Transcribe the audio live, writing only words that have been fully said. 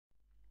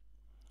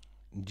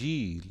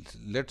Gee,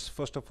 let's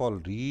first of all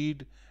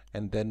read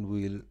and then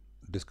we'll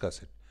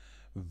discuss it.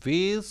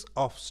 Ways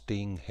of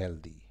staying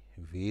healthy.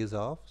 Ways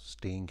of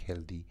staying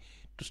healthy.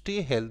 To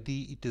stay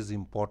healthy, it is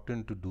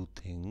important to do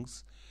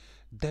things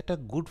that are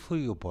good for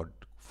your body,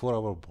 for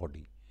our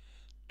body.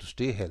 To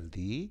stay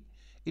healthy,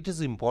 it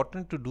is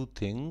important to do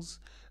things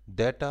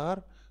that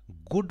are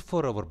good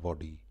for our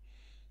body.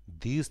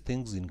 These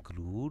things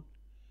include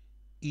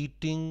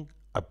eating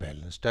a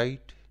balanced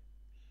diet,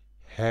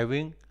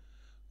 having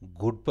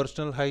good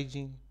personal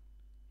hygiene,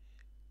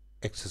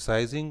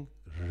 exercising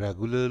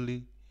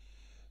regularly,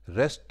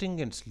 resting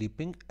and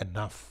sleeping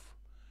enough,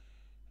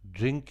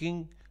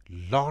 drinking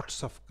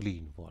lots of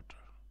clean water.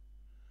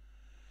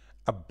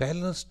 A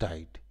balanced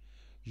diet.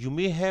 You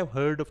may have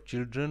heard of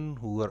children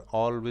who are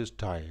always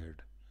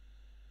tired.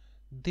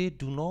 They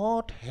do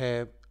not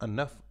have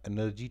enough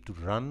energy to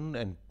run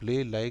and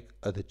play like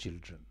other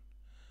children.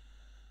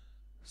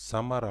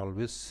 Some are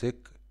always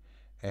sick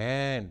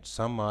and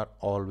some are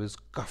always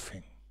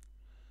coughing.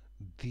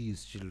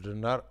 These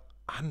children are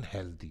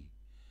unhealthy.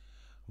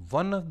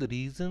 One of the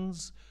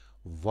reasons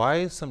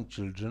why some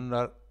children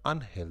are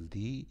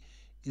unhealthy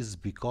is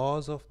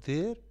because of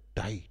their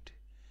diet.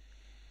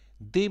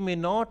 They may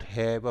not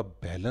have a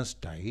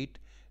balanced diet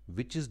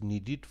which is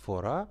needed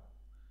for a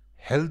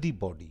healthy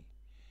body.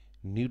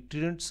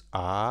 Nutrients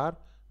are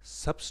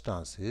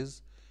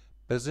substances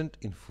present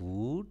in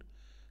food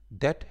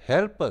that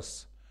help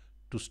us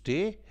to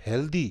stay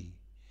healthy.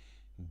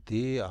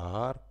 They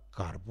are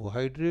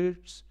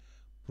carbohydrates,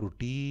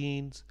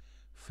 proteins,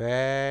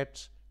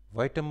 fats,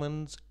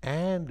 vitamins,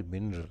 and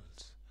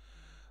minerals.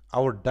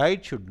 Our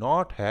diet should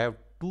not have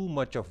too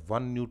much of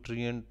one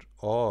nutrient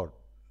or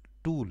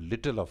too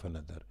little of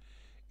another.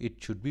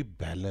 It should be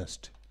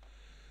balanced.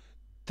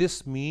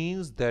 This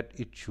means that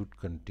it should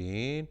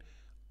contain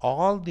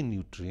all the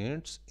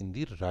nutrients in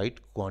the right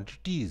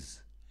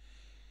quantities.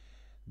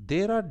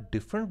 There are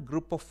different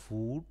group of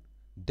food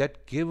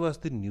that give us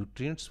the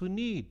nutrients we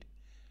need.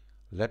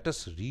 Let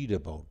us read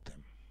about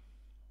them.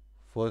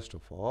 First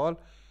of all,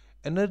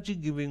 energy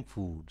giving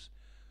foods.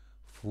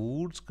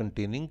 Foods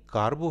containing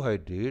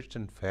carbohydrates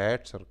and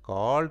fats are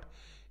called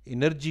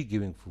energy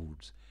giving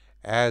foods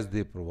as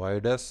they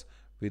provide us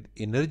with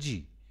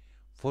energy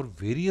for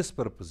various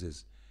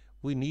purposes.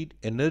 We need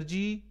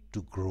energy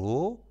to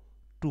grow,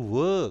 to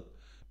work,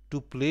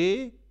 to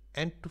play,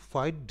 and to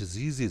fight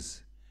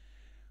diseases.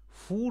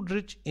 Food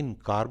rich in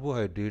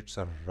carbohydrates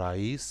are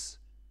rice,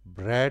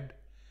 bread,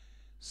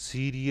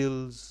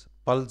 cereals,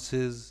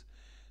 pulses,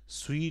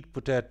 sweet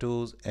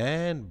potatoes,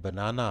 and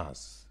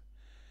bananas.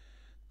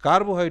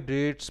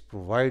 Carbohydrates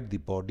provide the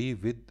body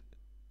with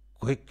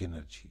quick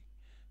energy.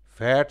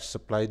 Fats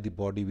supply the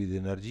body with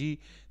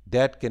energy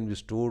that can be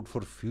stored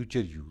for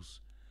future use,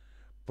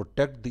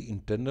 protect the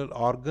internal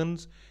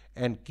organs,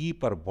 and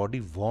keep our body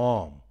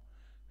warm.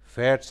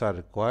 Fats are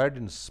required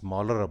in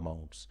smaller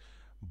amounts.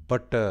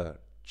 Butter,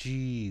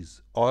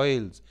 cheese,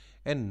 oils,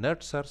 and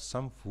nuts are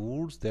some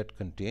foods that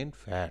contain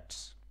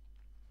fats.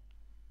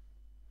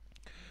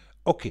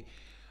 Okay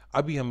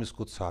अभी हम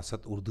इसको साथ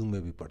साथ उर्दू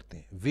में भी पढ़ते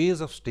हैं.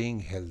 Ways of staying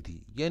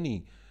healthy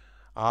यानी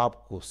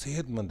आपको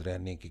सेहतमंद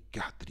रहने के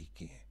क्या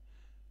तरीके हैं.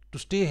 To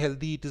stay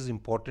healthy it is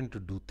important to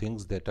do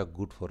things that are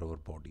good for our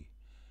body.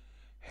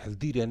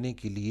 Healthy रहने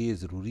के लिए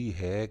ज़रूरी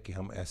है कि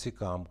हम ऐसे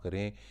काम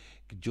करें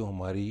कि जो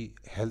हमारी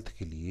हेल्थ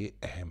के लिए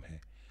अहम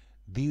है.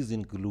 दीज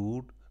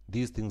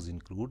थिंग्स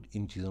इंक्लूड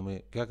इन चीज़ों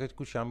में क्या क्या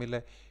कुछ शामिल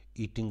है.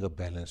 ईटिंग अ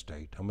बैलेंस्ड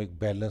डाइट, हम एक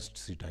बैलेंस्ड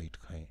सी डाइट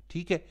खाएं,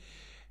 ठीक है.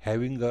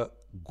 Having a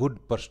good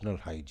personal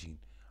hygiene,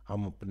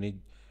 हम अपने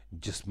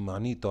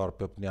जिस्मानी तौर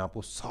पे अपने आप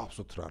को साफ़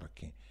सुथरा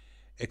रखें.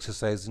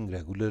 एक्सरसाइजिंग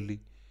रेगुलरली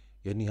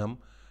यानी हम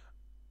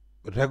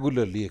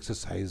रेगुलरली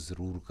एक्सरसाइज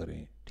ज़रूर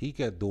करें, ठीक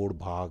है. दौड़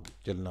भाग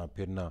चलना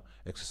फिरना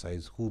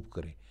एक्सरसाइज खूब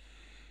करें.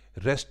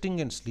 रेस्टिंग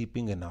एंड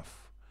स्लीपिंग इनफ,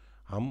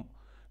 हम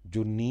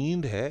जो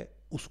नींद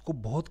है उसको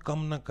बहुत कम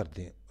ना कर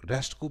दें.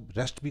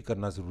 रेस्ट भी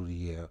करना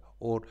ज़रूरी है.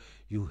 और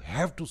you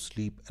have to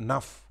sleep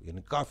enough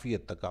यानी काफ़ी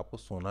हद तक आपको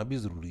सोना भी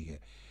ज़रूरी है.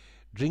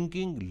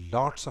 Drinking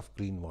lots of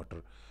clean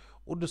water,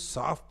 और जो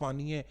साफ़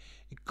पानी है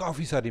ये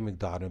काफ़ी सारी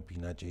मकदार में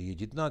पीना चाहिए.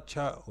 जितना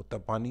अच्छा होता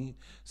है पानी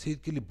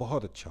सेहत के लिए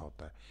बहुत अच्छा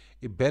होता है.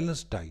 ये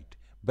बैलेंस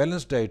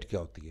डाइट क्या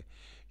होती है.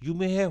 You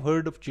may have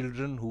heard of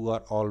children who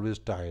are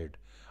always tired.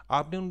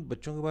 आपने उन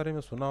बच्चों के बारे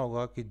में सुना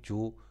होगा कि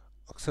जो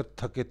अक्सर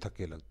थके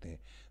थके लगते हैं.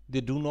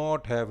 They do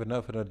not have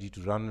enough energy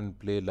to run and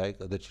play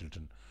like other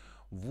children.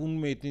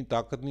 उनमें इतनी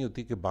ताकत नहीं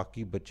होती कि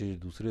बाकी बच्चे जो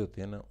दूसरे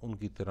होते हैं ना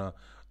उनकी तरह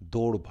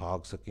दौड़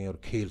भाग सकें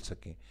और खेल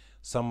सकें.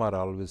 Some are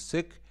always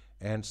sick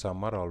and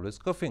some are always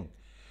coughing.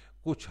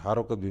 कुछ हर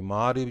वक्त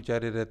बीमार ही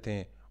बेचारे रहते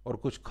हैं और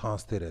कुछ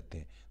खांसते रहते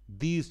हैं.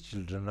 These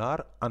children are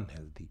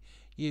unhealthy.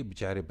 ये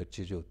बेचारे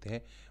बच्चे जो होते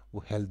हैं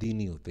वो हेल्दी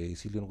नहीं होते,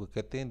 इसीलिए उनको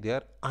कहते हैं they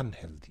are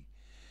unhealthy.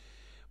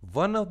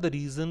 One of the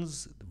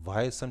reasons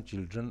why some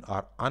children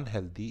are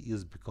unhealthy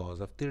is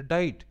because of their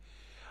diet.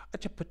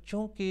 अच्छा,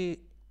 बच्चों के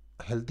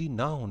हेल्दी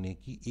ना होने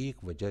की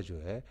एक वजह जो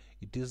है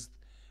it is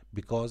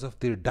because of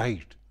their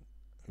diet.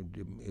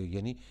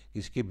 यानी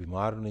इसके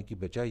बीमार होने की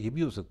वजह ये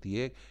भी हो सकती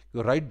है कि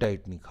वो राइट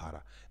डाइट नहीं खा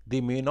रहा।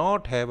 दे may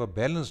not have a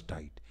balance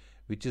diet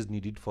which is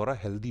needed for a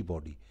healthy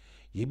body.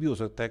 ये भी हो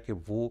सकता है कि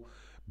वो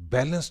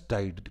बैलेंस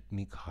डाइट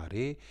नहीं खा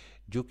रहे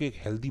जो कि एक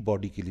हेल्दी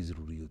बॉडी के लिए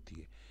ज़रूरी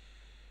होती है।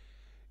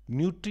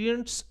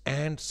 Nutrients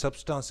and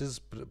substances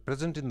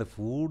present in the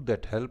food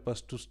that help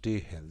us to stay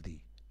healthy.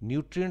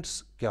 Nutrients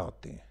क्या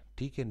होते हैं?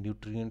 ठीक है,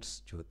 nutrients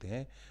जो होते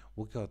हैं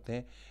वो क्या होते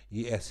हैं?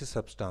 ये ऐसे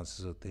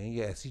substances होते हैं,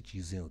 ये ऐसी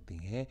चीज़ें होती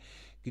हैं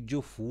कि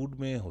जो फूड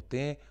में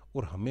होते हैं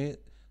और हमें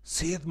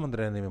सेहतमंद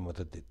रहने में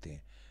मदद देते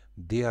हैं।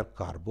 दे आर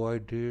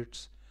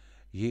कार्बोहाइड्रेट्स,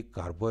 ये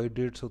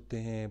कार्बोहाइड्रेट्स होते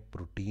हैं,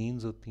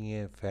 प्रोटीन्स होती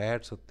हैं,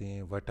 फैट्स होते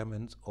हैं,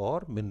 विटामिन्स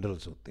और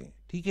मिनरल्स होते हैं।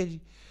 ठीक है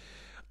जी।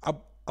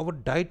 अब our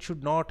diet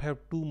should not have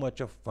too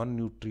much of one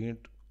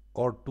nutrient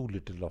or too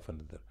little of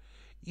another.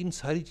 इन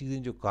सारी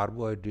चीज़ें जो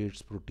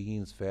carbohydrates,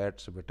 proteins,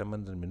 fats,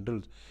 vitamins and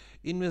minerals,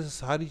 इनमें से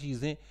सारी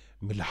चीज़ें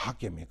मिला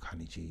के हमें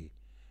खानी चाहिए,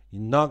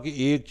 ना कि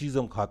एक चीज़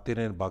हम खाते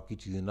रहें बाकी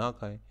चीज़ें ना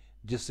खाएं,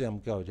 जिससे हम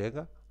क्या हो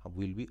जाएगा, हम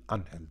will be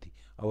unhealthy,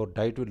 our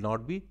diet will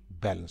not be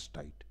balanced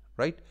diet,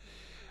 right.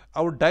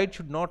 Our diet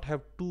should not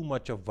have too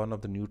much of one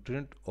of the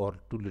nutrient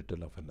और टू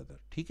लिटिल ऑफ अनदर।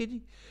 ठीक है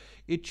जी,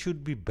 it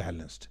should be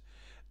balanced.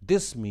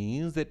 This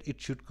means that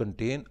it should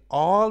contain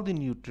all the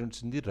nutrients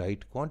in the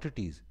right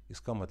quantities.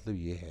 इसका मतलब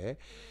ये है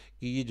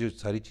कि ये जो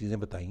सारी चीज़ें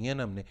बताई हैं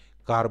ना हमने,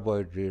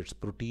 कार्बोहाइड्रेट्स,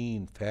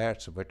 प्रोटीन,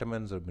 फैट्स,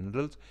 विटामिन्स और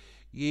मिनरल्स,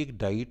 ये एक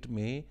डाइट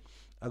में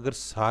अगर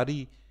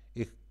सारी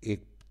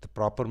एक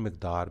प्रॉपर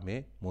मकदार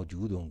में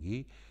मौजूद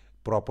होंगी,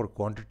 प्रॉपर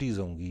क्वांटिटीज़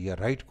होंगी या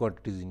राइट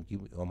क्वांटिटीज़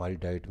इनकी हमारी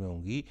डाइट में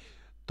होंगी,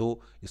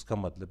 तो इसका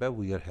मतलब है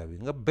we are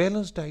having a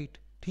balance diet.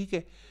 ठीक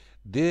है।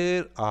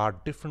 There are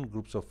different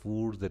groups of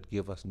foods that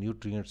give us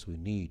nutrients we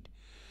need.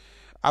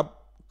 अब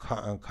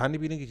खाने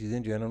पीने की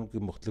चीज़ें जो है ना उनके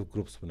मुख्तलिफ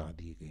ग्रुप्स बना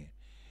दिए गए हैं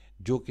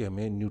जो कि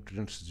हमें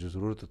न्यूट्रिएंट्स जो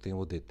ज़रूरत होते हैं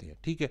वो देते हैं।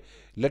 ठीक है,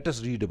 let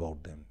us read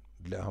about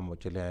them. हम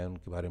चले आए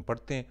उनके बारे में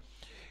पढ़ते हैं।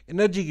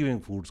 एनर्जी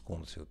गिविंग फूड्स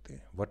कौन से होते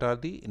हैं? What are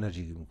the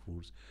energy giving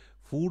foods?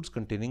 Foods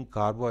containing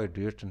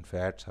carbohydrates and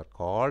fats are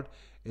called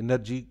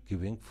energy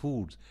giving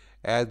foods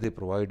as they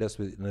provide us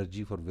with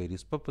energy for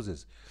various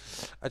purposes.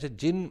 अच्छा,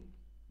 जिन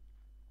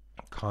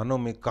खानों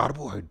में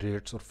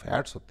कार्बोहाइड्रेट्स और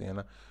फैट्स होते हैं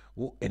ना,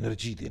 वो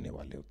एनर्जी देने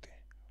वाले होते हैं।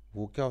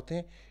 वो क्या होते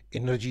हैं?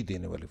 एनर्जी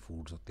देने वाले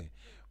फूड्स होते हैं।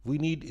 We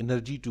need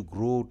energy to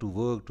grow, to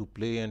work, to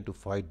play and to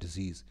fight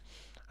disease.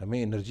 हमें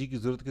एनर्जी की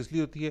ज़रूरत किस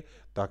लिए होती है?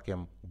 ताकि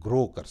हम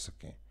ग्रो कर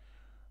सकें,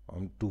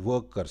 हम टू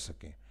वर्क कर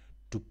सकें,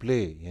 टू प्ले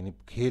यानी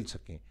खेल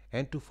सकें,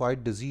 एंड टू फाइट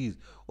डिजीज़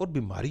और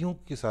बीमारियों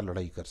के साथ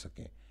लड़ाई कर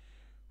सकें।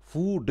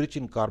 Food rich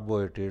in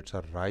carbohydrates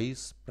are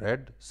rice,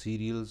 bread,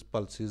 serials,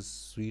 pulses,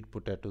 sweet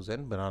potatoes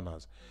and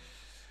bananas.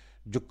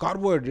 जो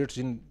कार्बोहाइड्रेट्स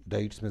इन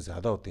डाइट्स में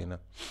ज़्यादा होते हैं ना,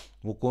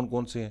 वो कौन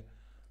कौन से हैं?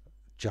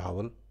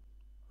 चावल,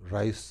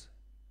 राइस,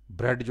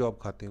 ब्रेड जो आप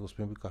खाते हैं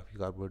उसमें भी काफ़ी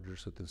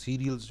कार्बोहाइड्रेट्स होते हैं,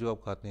 सीरियल्स जो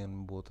आप खाते हैं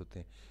उनमें बहुत होते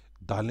हैं,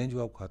 दालें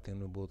जो आप खाते हैं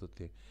उनमें बहुत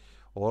होते हैं,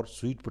 और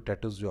स्वीट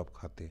पोटैटोज जो आप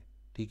खाते हैं,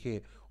 ठीक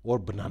है, और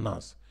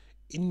बनानास,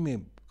 इनमें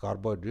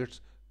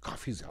कार्बोहाइड्रेट्स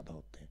काफ़ी ज़्यादा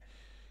होते हैं।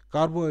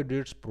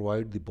 Carbohydrates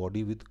provide the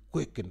body with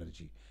quick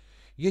energy.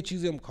 ये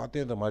चीज़ें हम खाते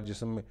हैं तो हमारे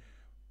जिस्म में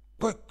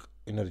क्विक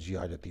एनर्जी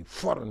आ जाती है,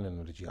 फ़ौरन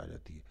एनर्जी आ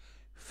जाती है।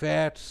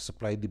 Fats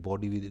supply the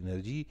body with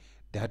energy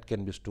that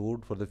can be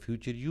stored for the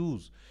future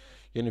use.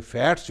 यानी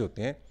फैट्स जो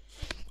होते हैं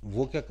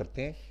वो क्या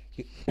करते हैं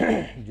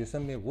कि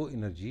जिस्म में वो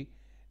एनर्जी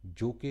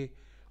जो कि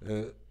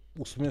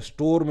उसमें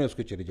स्टोर में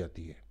उसके चली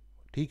जाती है,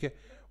 ठीक है,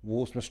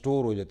 वो उसमें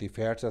स्टोर हो जाती है।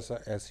 फैट्स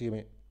ऐसी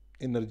हमें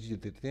एनर्जी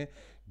देते हैं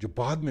जो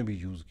बाद में भी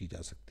यूज़ की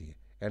जा सकती है।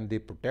 And they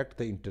protect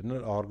the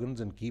internal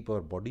organs and keep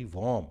our body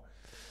warm.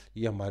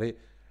 ये हमारे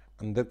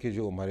अंदर के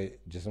जो हमारे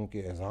जिस्म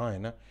के अज़ा हैं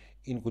ना,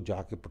 इनको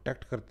जाके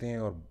प्रोटेक्ट करते हैं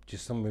और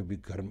जिस्म में भी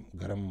गर्म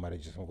गर्म हमारे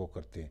जिस्म को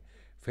करते हैं।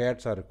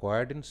 Fats are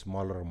required in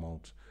smaller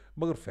amounts.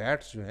 मगर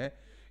फैट्स जो हैं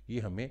ये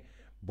हमें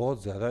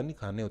बहुत ज़्यादा नहीं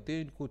खाने होते,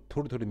 इनको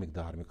थोड़ी थोड़ी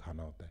मिकदार में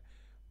खाना होता है।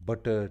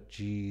 Butter,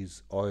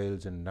 cheese,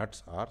 oils and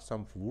nuts are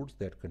some foods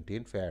that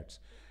contain fats.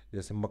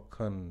 जैसे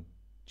मक्खन,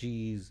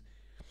 चीज़,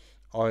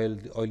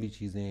 ऑयली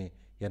चीज़ें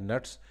या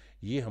नट्स,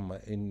 ये हम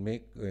इनमें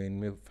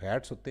इनमें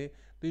फैट्स होते हैं,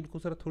 तो इनको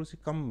ज़रा थोड़ी सी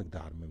कम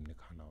मिकदार में हमने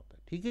खाना होता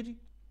है। ठीक है जी।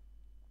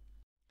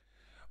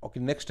 Okay,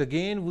 next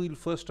again we'll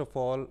first of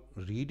all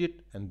read it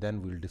and then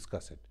we'll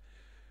discuss it.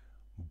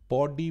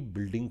 Body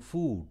building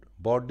food.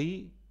 Body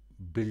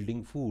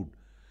building food.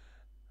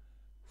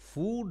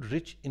 Food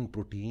rich in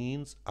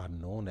proteins are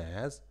known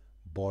as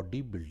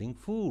body building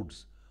foods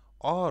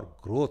or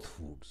growth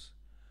foods,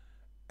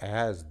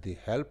 as they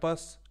help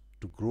us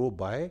to grow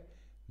by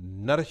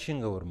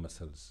nourishing our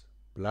muscles,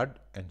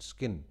 blood and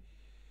skin.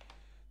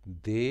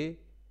 They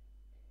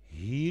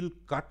heal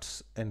cuts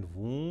and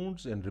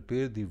wounds and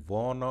repair the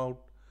worn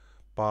out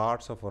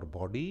parts of our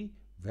body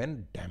when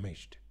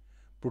damaged.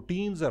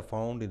 Proteins are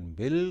found in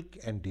milk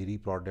and dairy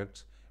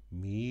products,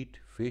 meat,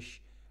 fish,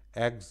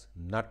 eggs,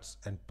 nuts,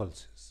 and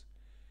pulses.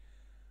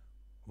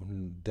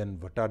 Then,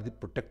 what are the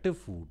protective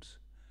foods?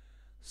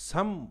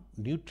 Some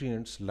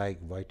nutrients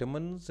like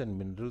vitamins and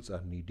minerals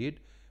are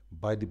needed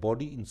by the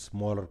body in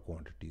smaller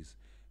quantities.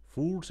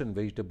 Fruits and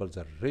vegetables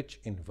are rich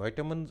in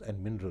vitamins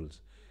and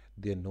minerals.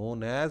 They are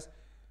known as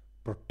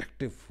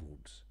protective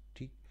foods,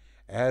 ठीक?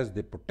 As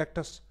they protect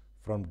us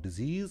from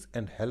disease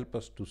and help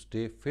us to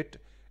stay fit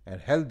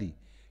and healthy.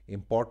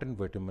 Important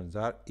vitamins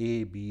are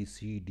A, B,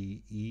 C,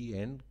 D, E,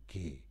 and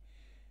K.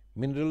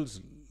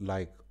 Minerals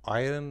like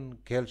iron,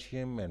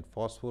 calcium, and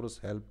phosphorus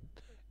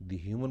help the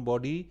human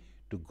body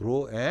to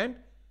grow and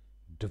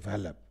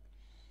develop.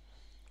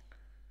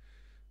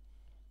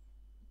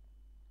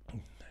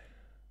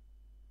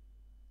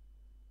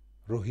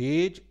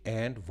 Roughage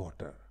and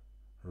water.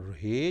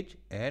 Roughage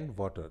and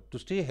water. To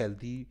stay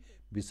healthy,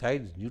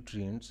 besides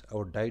nutrients,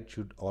 our diet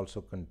should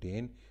also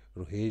contain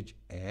roughage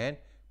and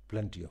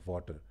plenty of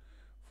water.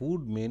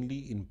 Food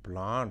mainly in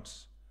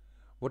plants.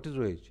 What is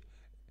roughage?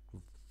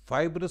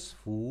 Fibrous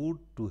food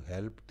to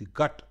help the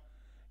gut.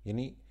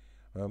 Yani,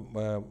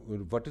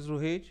 what is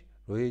roughage?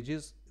 Roughage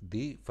is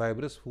the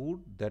fibrous food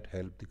that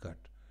help the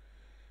gut.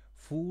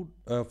 Food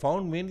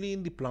found mainly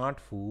in the plant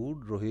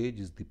food, roughage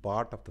is the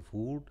part of the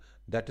food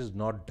that is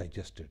not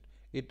digested.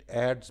 It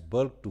adds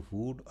bulk to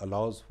food,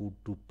 allows food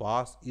to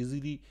pass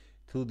easily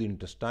through the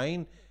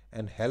intestine,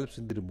 and helps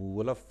in the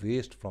removal of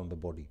waste from the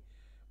body.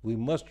 We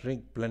must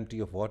drink plenty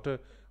of water.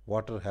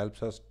 Water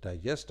helps us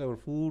digest our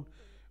food,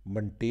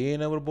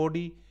 maintain our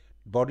body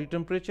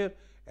temperature,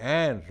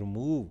 and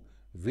remove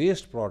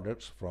waste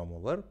products from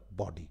our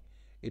body.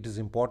 It is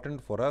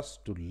important for us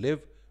to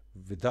live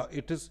without,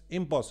 it is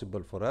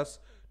impossible for us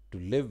to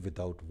live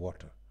without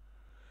water.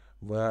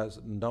 Whereas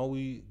now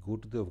we go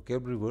to the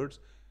vocabulary words.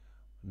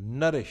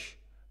 Nourish.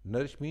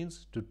 Nourish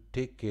means to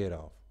take care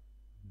of.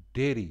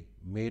 Dairy,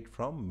 made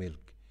from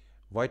milk.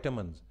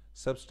 Vitamins,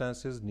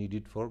 substances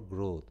needed for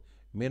growth.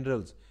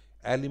 Minerals,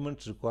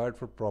 elements required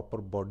for proper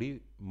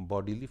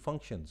bodily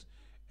functions.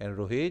 And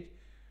roughage,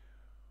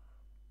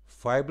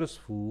 fibrous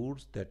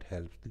foods that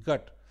help the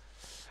gut.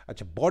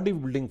 अच्छा, body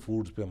building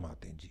foods पे हम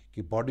आते हैं जी,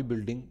 कि body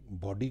building,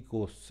 body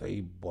को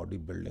सही body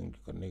building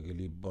करने के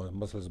लिए,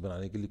 मसल्स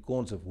बनाने के लिए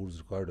कौन से फूड्स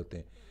रिक्वायर्ड होते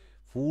हैं?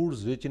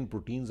 Foods rich in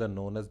proteins are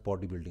known as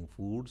body building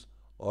foods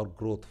और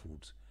ग्रोथ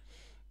फूड्स.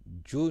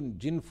 जो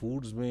जिन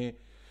फूड्स में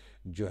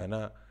जो है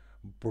ना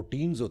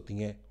प्रोटीन्स होती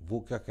हैं वो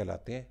क्या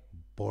कहलाते हैं?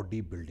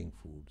 Body building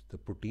foods. The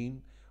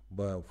protein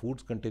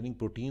foods containing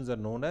proteins are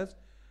known as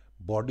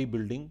body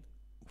building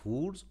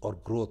foods or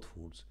growth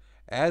foods,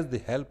 as they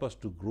help us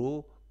to grow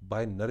by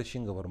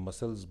nourishing our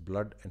muscles,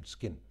 blood and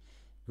skin.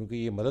 क्योंकि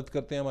ये मदद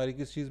करते हैं हमारी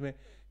किस चीज़ में?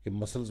 कि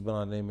मसल्स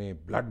बनाने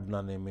में, ब्लड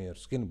बनाने में और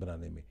स्किन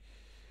बनाने में.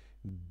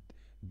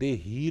 दे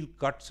heal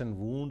cuts and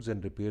wounds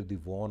and repair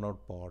the worn out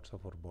parts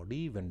of our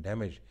body when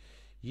damage.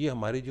 ये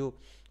हमारे जो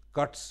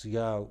कट्स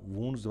या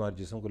वूंड्स हमारे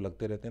जिस्म को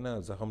लगते रहते हैं ना,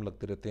 जख्म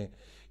लगते रहते हैं,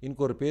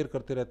 इनको रिपेयर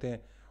करते रहते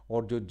हैं,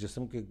 और जो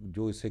जिस्म के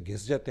जो इससे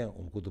घिस जाते हैं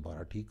उनको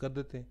दोबारा ठीक कर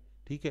देते हैं.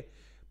 ठीक है.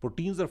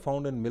 Proteins are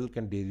found in milk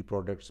and dairy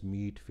products,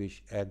 meet,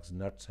 fish, eggs,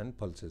 nuts and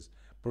pulses.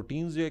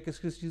 Proteins जो है किस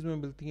किस चीज़ में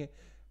मिलती हैं?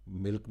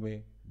 मिल्क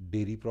में,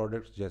 डेयरी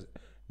प्रोडक्ट्स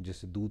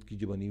जैसे दूध की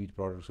जो बनी हुई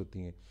प्रोडक्ट्स होती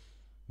हैं,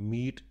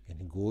 मीट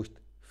यानी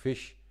गोश्त,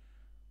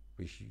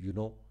 fish you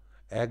know,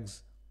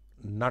 eggs,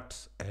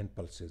 nuts and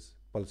pulses.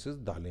 Pulses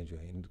दालें जो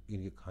हैं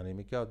इनके खाने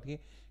में क्या होती हैं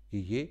कि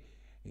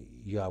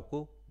ये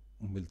आपको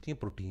मिलती हैं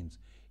प्रोटीन्स.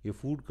 ये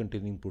फूड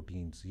कंटेनिंग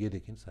प्रोटीन्स, ये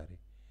देखें सारे,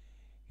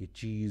 ये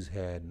चीज़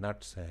है,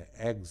 नट्स हैं,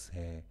 एग्स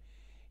हैं,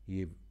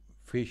 ये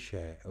फिश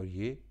है और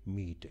ये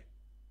मीट है.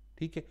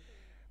 ठीक है.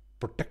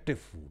 Protective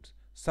foods.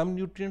 Some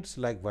nutrients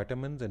like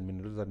vitamins and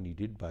minerals are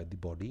needed by the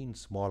body in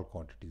small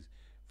quantities.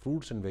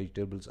 Fruits and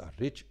vegetables are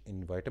rich in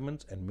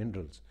vitamins and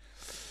minerals.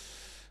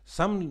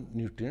 Some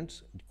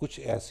nutrients, कुछ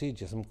ऐसे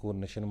जिस्म को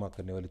नशोनुमा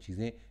करने वाली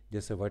चीज़ें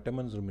जैसे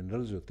विटामिन्स और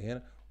मिनरल्स होते हैं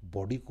ना,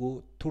 बॉडी को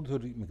थोड़ी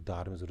थोड़ी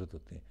मिकदार में ज़रूरत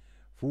होते हैं.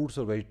 फ्रूट्स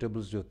और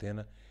वेजिटेबल्स जो होते हैं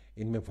ना,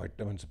 इनमें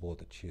विटामिन्स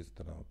बहुत अच्छी इस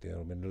तरह होते हैं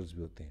और मिनरल्स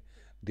भी होते हैं.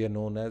 They are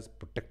known as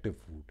protective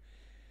food,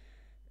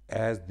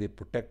 as they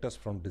protect us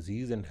from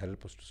disease and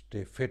help us to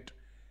stay fit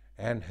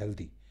and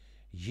healthy.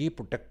 ये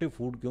प्रोटेक्टिव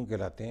फूड क्यों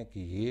कहलाते हैं? कि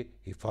ये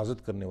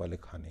हिफाजत करने वाले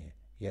खाने हैं.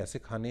 ये ऐसे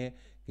खाने हैं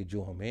कि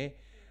जो हमें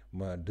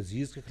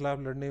डिजीज़ के खिलाफ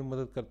लड़ने में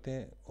मदद करते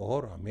हैं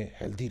और हमें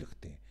हेल्दी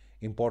रखते हैं.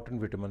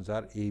 Important vitamins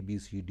R A, B,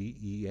 C, D,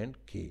 E and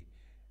के.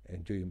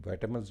 जो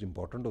विटामिन्स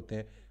इंपॉर्टेंट होते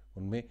हैं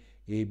उनमें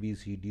ए, बी,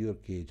 सी, डी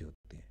और के जो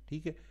होते हैं.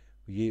 ठीक है.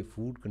 ये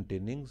food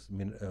containing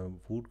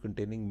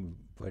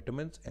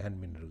vitamins and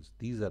minerals.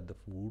 These are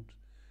the foods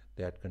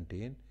that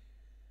contain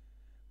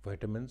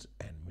vitamins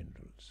and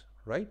minerals,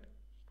 right?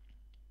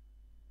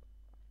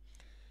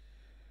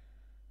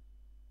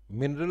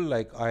 Mineral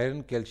like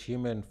iron,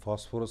 calcium and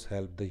phosphorus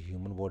help the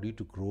human body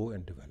to grow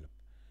and develop.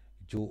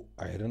 जो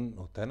iron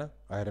होता है ना,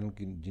 आयरन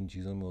की जिन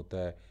चीज़ों में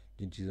होता है,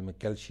 जिन चीज़ों में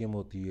कैल्शियम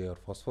होती है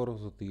और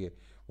फॉस्फोरस होती है,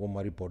 वो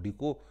हमारी बॉडी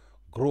को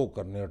ग्रो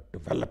करने और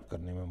डेवलप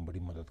करने में बड़ी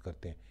मदद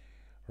करते हैं.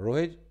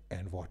 रोहेज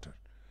and water.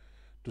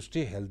 To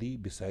stay healthy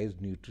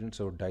besides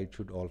nutrients, और diet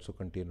should also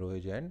contain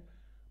रोहेज and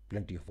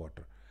plenty of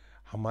water.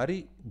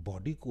 हमारी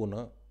बॉडी को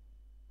ना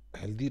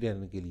हेल्दी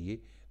रहने के लिए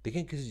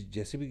देखें,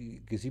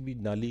 किसी भी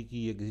नाली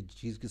की या किसी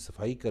चीज़ की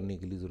सफाई करने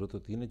के लिए ज़रूरत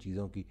होती है ना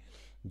चीज़ों की.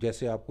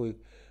 जैसे आपको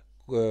एक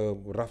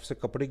रफ से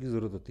कपड़े की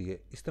ज़रूरत होती है,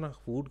 इस तरह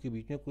फूड के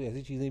बीच में कोई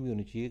ऐसी चीज़ें भी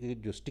होनी चाहिए कि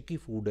जो स्टिकी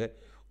फूड है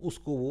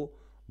उसको वो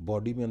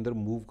बॉडी में अंदर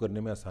मूव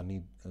करने में आसानी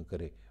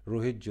करे।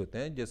 रोहित जो होते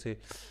हैं, जैसे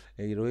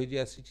ये रोहित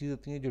ऐसी चीज़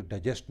होती हैं जो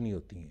डाइजेस्ट नहीं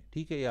होती हैं,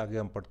 ठीक है, ये आगे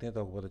हम पढ़ते हैं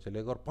तो आपको पता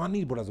चलेगा। और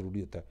पानी बड़ा ज़रूरी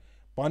होता है,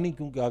 पानी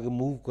क्योंकि आगे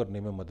मूव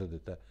करने में मदद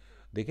देता है।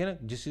 देखिए ना,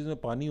 जिस चीज़ में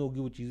पानी होगी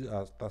वो चीज़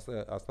आस्ता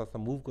आस्ता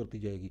मूव करती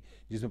जाएगी,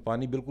 जिसमें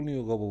पानी बिल्कुल नहीं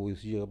होगा वो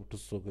इसी जगह पर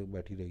ठुस होकर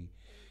बैठी रहेगी।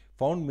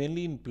 Found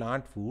mainly in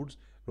plant foods,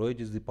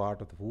 Rohit is the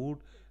part of the food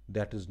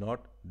that is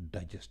not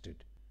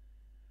digested.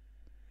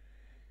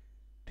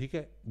 ठीक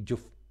है, जो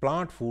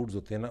प्लांट फूड्स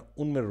होते हैं ना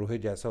उनमें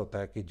रोहेज ऐसा होता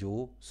है कि जो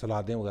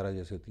सलादें वगैरह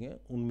जैसे होती हैं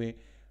उनमें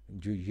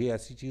जो ये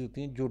ऐसी चीज़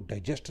होती हैं जो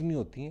डाइजेस्ट नहीं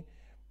होती हैं,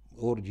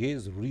 और ये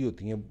ज़रूरी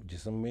होती हैं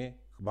जिस्म में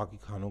बाकी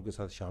खानों के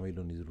साथ शामिल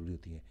होनी ज़रूरी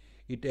होती हैं।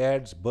 It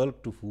adds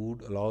bulk to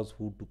food, allows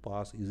food to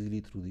pass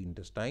easily through the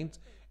intestines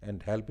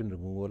and help in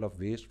removal of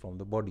waste from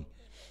the body.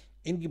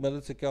 इनकी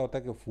मदद से क्या होता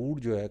है कि फूड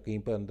जो है कहीं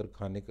पर अंदर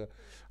खाने का,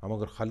 हम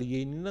अगर खाली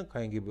यही नहीं ना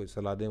खाएंगे,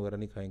 सलादें वगैरह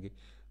नहीं खाएंगे,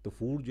 तो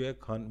फूड जो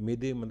है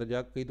मैदे में अंदर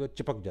जाकर कई दफ़ा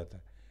चिपक जाता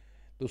है।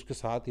 तो उसके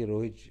साथ ये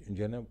रोहित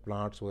जो है ना,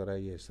 प्लांट्स वगैरह,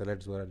 ये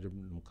सैलड्स वगैरह जब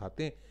हम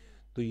खाते हैं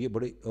तो ये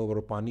बड़े,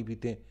 और पानी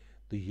पीते हैं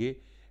तो ये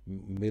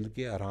मिल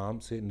के आराम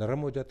से नरम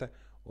हो जाता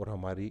है और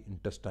हमारी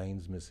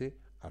इंटेस्टाइन्स में से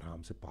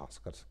आराम से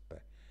पास कर सकता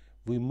है।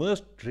 We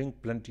must drink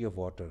plenty of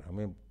water,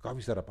 हमें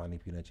काफ़ी सारा पानी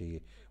पीना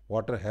चाहिए।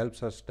 Water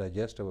helps us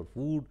digest our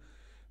food,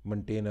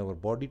 maintain our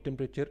body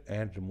temperature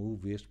and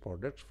remove waste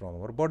products from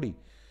our body.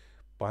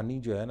 पानी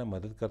जो है ना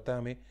मदद करता है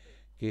हमें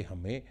कि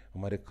हमें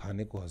हमारे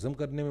खाने को हज़म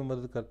करने में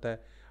मदद करता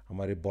है,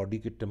 हमारे बॉडी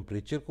के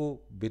टेम्परेचर को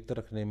बेहतर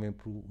रखने में,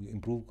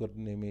 इम्प्रूव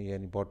करने में,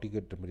 यानी बॉडी का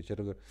टेम्परेचर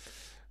अगर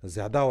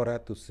ज़्यादा हो रहा है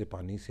तो उससे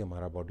पानी से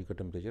हमारा बॉडी का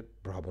टेम्परेचर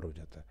बराबर हो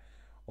जाता है।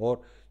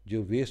 और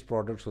जो वेस्ट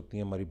प्रोडक्ट्स होती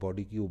हैं हमारी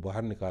बॉडी की, वो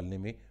बाहर निकालने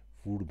में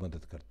फूड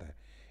मदद करता है।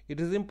 It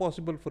is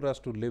impossible for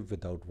us to live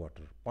without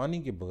water,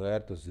 पानी के बगैर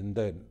तो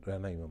जिंदा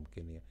रहना ही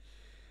मुमकिन है।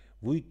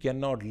 We can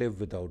not live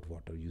without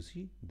water, you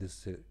see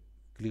this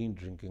clean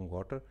drinking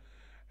water,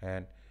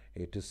 and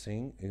it is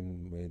saying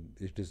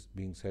it is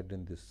being said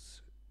in this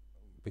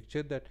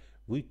picture that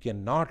we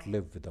cannot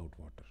live without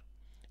water.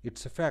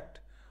 It's a fact.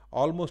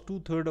 Almost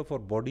 2/3 of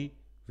our body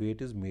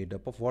weight is made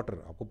up of water.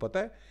 आपको पता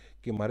है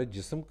कि हमारे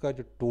जिस्म का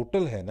जो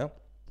total है ना,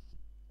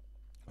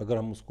 अगर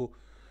हम उसको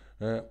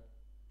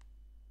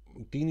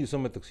 3 हिस्सों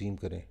में तकसीम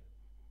करें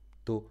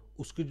तो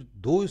उसके जो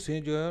 2 हिस्से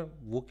जो है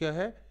वो क्या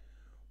है,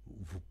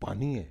 वो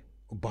पानी है,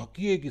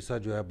 बाकी एक हिस्सा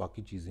जो है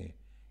बाकी चीज़ें हैं।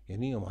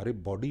 यानी हमारे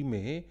बॉडी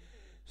में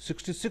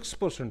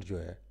 66% जो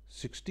है,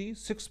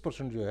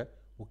 66% जो है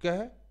वो क्या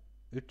है,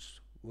 इट्स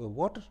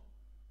वाटर।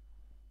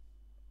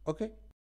 ओके,